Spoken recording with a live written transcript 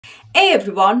Hey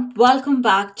everyone, welcome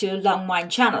back to Long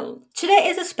Mind channel. Today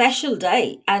is a special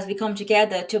day as we come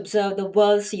together to observe the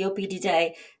World COPD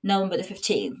Day, November the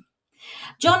 15th.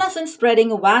 Join us in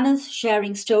spreading awareness,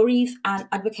 sharing stories, and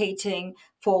advocating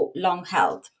for lung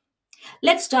health.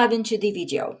 Let's dive into the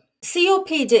video.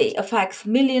 COPD affects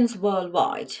millions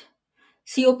worldwide.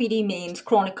 COPD means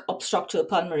chronic obstructive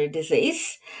pulmonary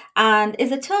disease and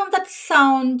is a term that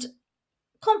sounds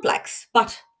complex,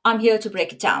 but I'm here to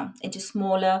break it down into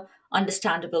smaller,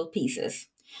 understandable pieces.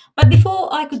 But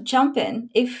before I could jump in,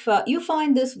 if you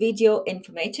find this video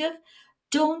informative,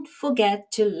 don't forget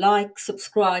to like,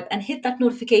 subscribe, and hit that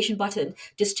notification button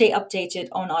to stay updated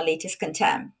on our latest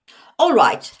content. All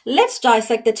right, let's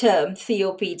dissect the term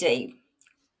COPD.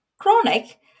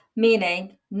 Chronic,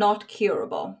 meaning not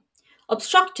curable.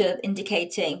 Obstructive,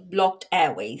 indicating blocked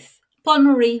airways.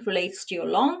 Pulmonary relates to your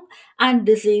lung, and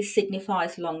disease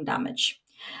signifies lung damage.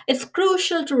 It's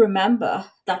crucial to remember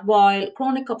that while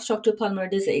chronic obstructive pulmonary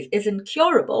disease isn't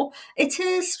curable, it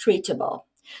is treatable.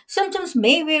 Symptoms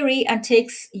may vary and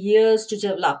takes years to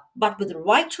develop, but with the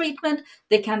right treatment,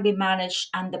 they can be managed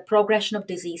and the progression of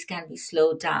disease can be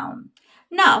slowed down.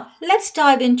 Now, let's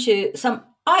dive into some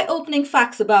eye-opening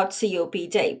facts about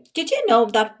COPD. Did you know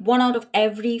that 1 out of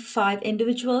every 5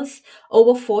 individuals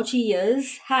over 40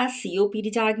 years has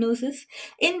COPD diagnosis?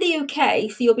 In the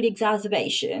UK, COPD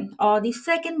exacerbation are the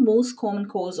second most common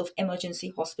cause of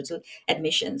emergency hospital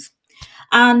admissions.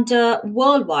 And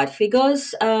worldwide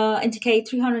figures indicate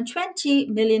 320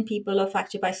 million people are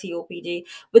affected by COPD,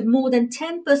 with more than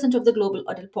 10% of the global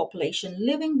adult population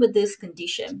living with this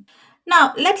condition.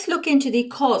 Now, let's look into the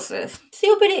causes.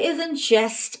 COPD isn't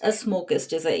just a smoker's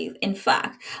disease. In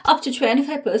fact, up to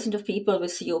 25% of people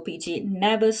with COPD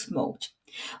never smoked.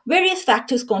 Various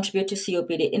factors contribute to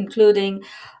COPD, including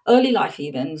early life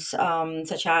events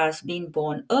such as being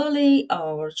born early,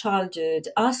 or childhood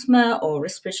asthma, or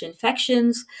respiratory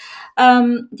infections.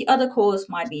 The other cause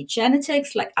might be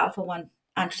genetics, like alpha 1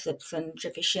 antitrypsin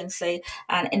deficiency,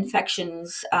 and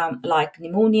infections like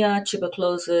pneumonia,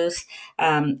 tuberculosis,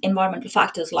 environmental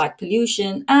factors like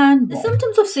pollution, and the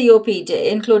symptoms of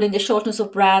COPD, including the shortness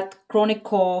of breath, chronic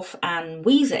cough, and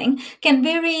wheezing, can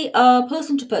vary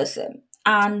person to person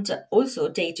and also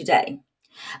day to day.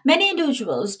 Many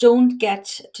individuals don't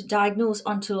get to diagnose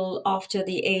until after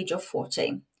the age of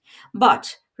 40.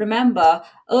 But remember,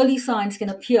 early signs can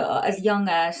appear as young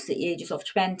as the ages of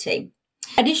 20.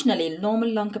 Additionally, normal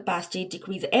lung capacity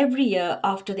decreases every year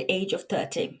after the age of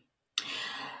 30.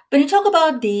 When you talk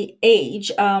about the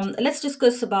age, let's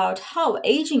discuss about how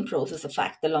aging process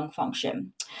affect the lung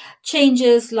function.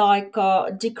 Changes like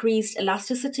decreased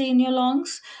elasticity in your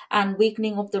lungs and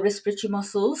weakening of the respiratory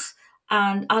muscles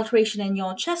and alteration in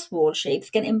your chest wall shapes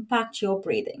can impact your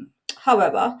breathing.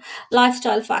 However,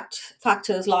 lifestyle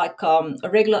factors like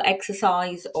regular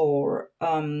exercise or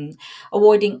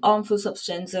avoiding harmful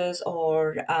substances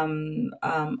or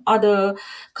other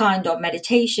kind of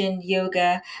meditation,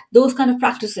 yoga, those kind of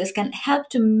practices can help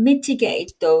to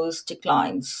mitigate those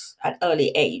declines at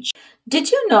early age.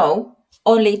 Did you know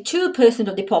only 2%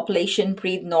 of the population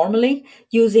breathe normally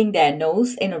using their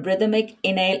nose in a rhythmic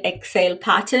inhale exhale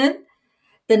pattern?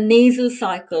 The nasal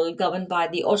cycle, governed by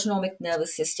the autonomic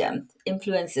nervous system,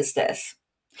 influences this.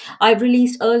 I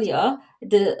released earlier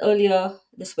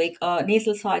this week a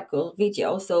nasal cycle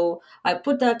video, so I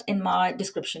put that in my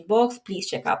description box. Please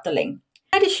check out the link.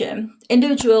 In addition,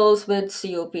 individuals with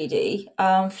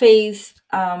COPD face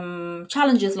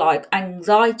challenges like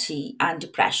anxiety and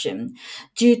depression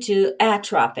due to air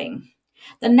trapping,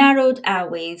 the narrowed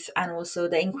airways, and also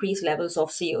the increased levels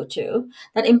of CO2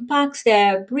 that impacts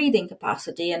their breathing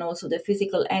capacity and also their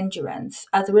physical endurance.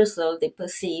 As a result, they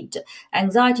perceived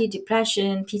anxiety,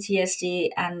 depression, PTSD,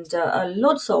 and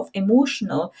lots of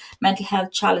emotional mental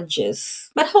health challenges.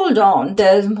 But hold on,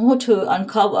 there's more to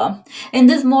uncover. In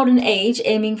this modern age,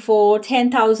 aiming for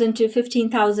 10,000 to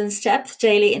 15,000 steps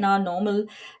daily in our normal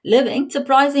living,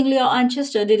 surprisingly, our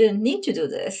ancestors didn't need to do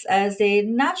this as they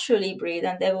naturally breathe,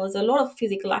 and there was a lot of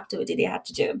physical activity they had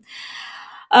to do.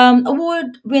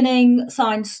 Award winning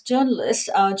science journalist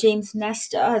James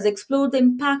Nestor has explored the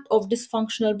impact of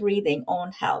dysfunctional breathing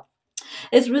on health.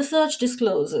 His research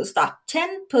discloses that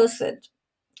 10%,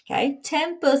 okay,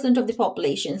 10% of the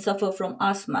population suffer from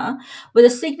asthma, with a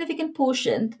significant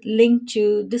portion linked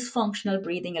to dysfunctional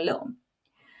breathing alone.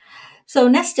 So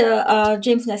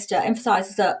James Nestor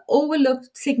emphasizes the overlooked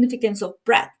significance of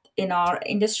breath in our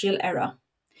industrial era.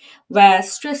 where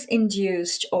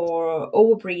stress-induced or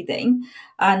overbreathing,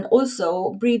 and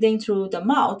also breathing through the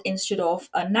mouth instead of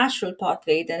a natural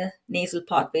pathway, the nasal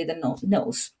pathway, the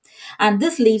nose. And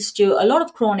this leads to a lot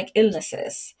of chronic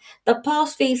illnesses. The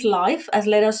past phase life has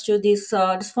led us to these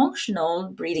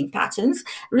dysfunctional breathing patterns,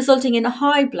 resulting in a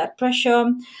high blood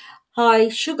pressure, high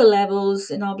sugar levels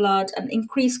in our blood, and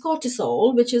increased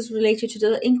cortisol, which is related to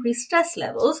the increased stress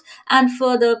levels, and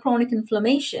further chronic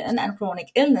inflammation and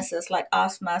chronic illnesses like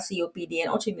asthma, COPD,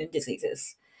 and autoimmune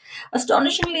diseases.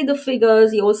 Astonishingly, the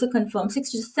figures he also confirmed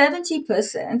 60 to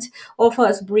 70% of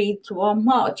us breathe through our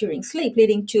mouth during sleep,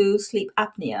 leading to sleep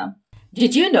apnea.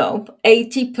 Did you know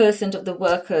 80% of the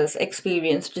workers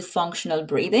experience dysfunctional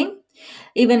breathing,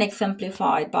 even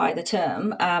exemplified by the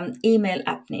term email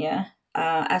apnea,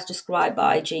 as described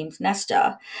by James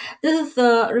Nestor? This is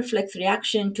the reflex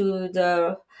reaction to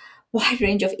the wide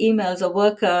range of emails a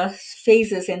worker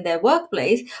faces in their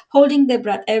workplace, holding their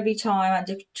breath every time, and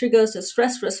it triggers a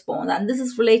stress response. And this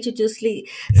is related to sleep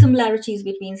similarities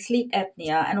between sleep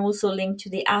apnea and also linked to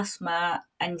the asthma,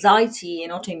 anxiety,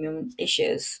 and autoimmune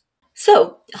issues.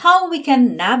 So, how we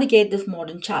can navigate this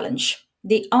modern challenge?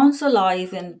 The answer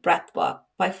lies in breath work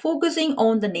by focusing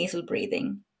on the nasal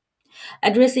breathing,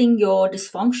 addressing your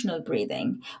dysfunctional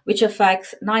breathing, which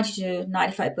affects 90 to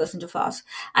 95% of us,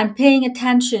 and paying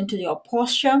attention to your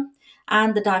posture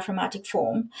and the diaphragmatic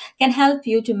form can help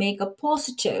you to make a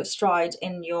positive stride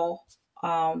in your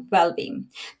well-being.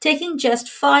 Taking just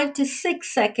 5 to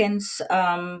 6 seconds,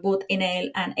 both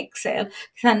inhale and exhale,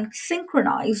 can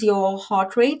synchronize your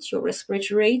heart rate, your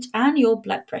respiratory rate, and your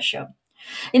blood pressure.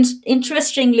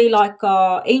 Interestingly, like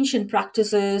ancient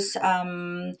practices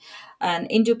and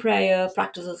Hindu prayer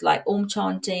practices like Om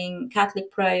chanting, Catholic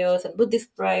prayers, and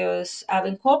Buddhist prayers have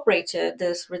incorporated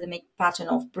this rhythmic pattern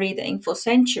of breathing for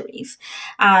centuries.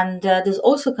 And this is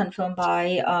also confirmed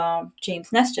by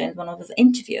James Nestor in one of his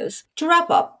interviews. To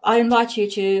wrap up, I invite you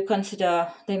to consider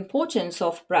the importance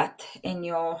of breath in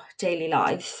your daily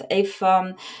life. If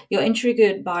you're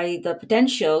intrigued by the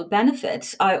potential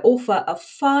benefits, I offer a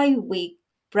 5-week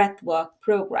breathwork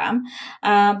program,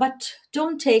 but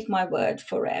don't take my word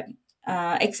for it.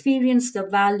 Experience the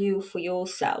value for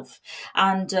yourself,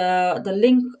 and the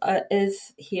link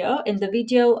is here in the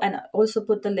video, and I also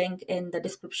put the link in the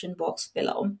description box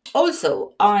below.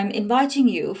 Also, I'm inviting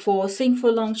you for Sing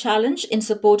for Long challenge in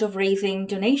support of raising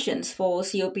donations for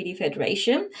COPD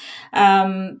Federation.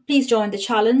 Please join the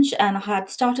challenge, and I had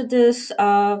started this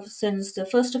since the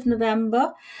 1st of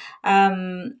November,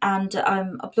 and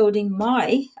I'm uploading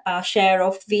my share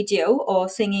of video or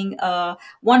singing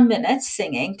 1 minute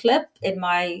singing clip in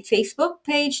my Facebook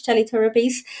page,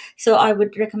 Teletherapies. So I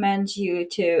would recommend you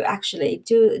to actually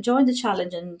join the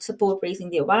challenge and support raising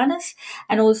the awareness,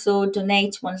 and also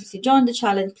donate. Once you join the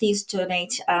challenge, please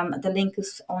donate. The link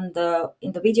is in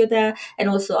the video there, and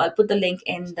also I'll put the link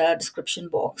in the description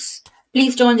box.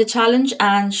 Please join the challenge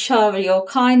and shower your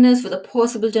kindness with a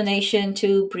possible donation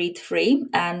to Breathe Free.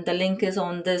 And the link is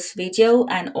on this video,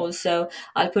 and also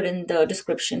I'll put in the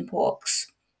description box.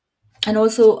 And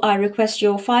also, I request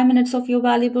your 5 minutes of your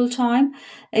valuable time.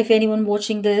 If anyone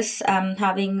watching this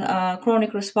having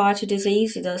chronic respiratory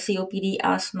disease, either COPD,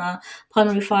 asthma,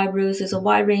 pulmonary fibrosis, a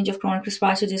wide range of chronic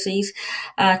respiratory disease,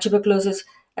 tuberculosis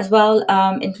as well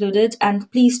included.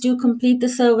 And please do complete the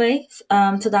survey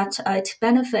so that it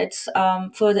benefits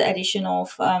further addition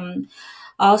of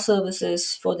our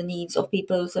services for the needs of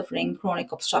people suffering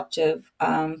chronic obstructive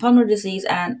pulmonary disease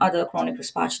and other chronic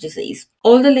respiratory disease.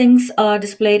 All the links are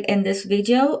displayed in this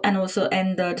video and also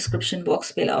in the description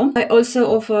box below. I also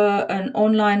offer an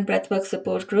online breathwork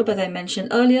support group, as I mentioned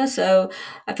earlier. So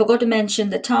I forgot to mention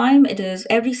the time. It is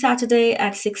every Saturday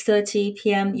at 6:30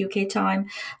 p.m. UK time,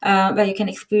 where you can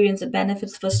experience the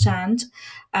benefits firsthand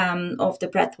of the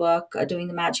breathwork doing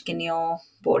the magic in your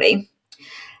body.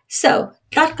 So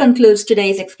that concludes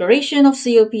today's exploration of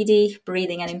COPD,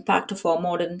 breathing, and impact of our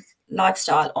modern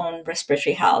lifestyle on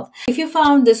respiratory health. If you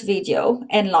found this video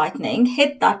enlightening,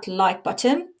 hit that like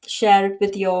button, share it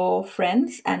with your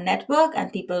friends and network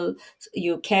and people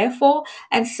you care for,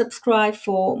 and subscribe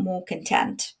for more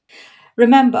content.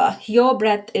 Remember, your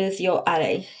breath is your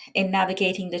ally in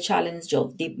navigating the challenge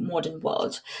of the modern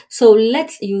world. So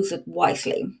let's use it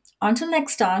wisely. Until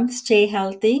next time, stay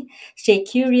healthy, stay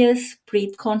curious,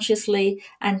 breathe consciously,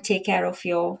 and take care of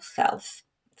yourself.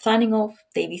 Signing off,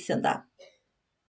 Devi Sindha.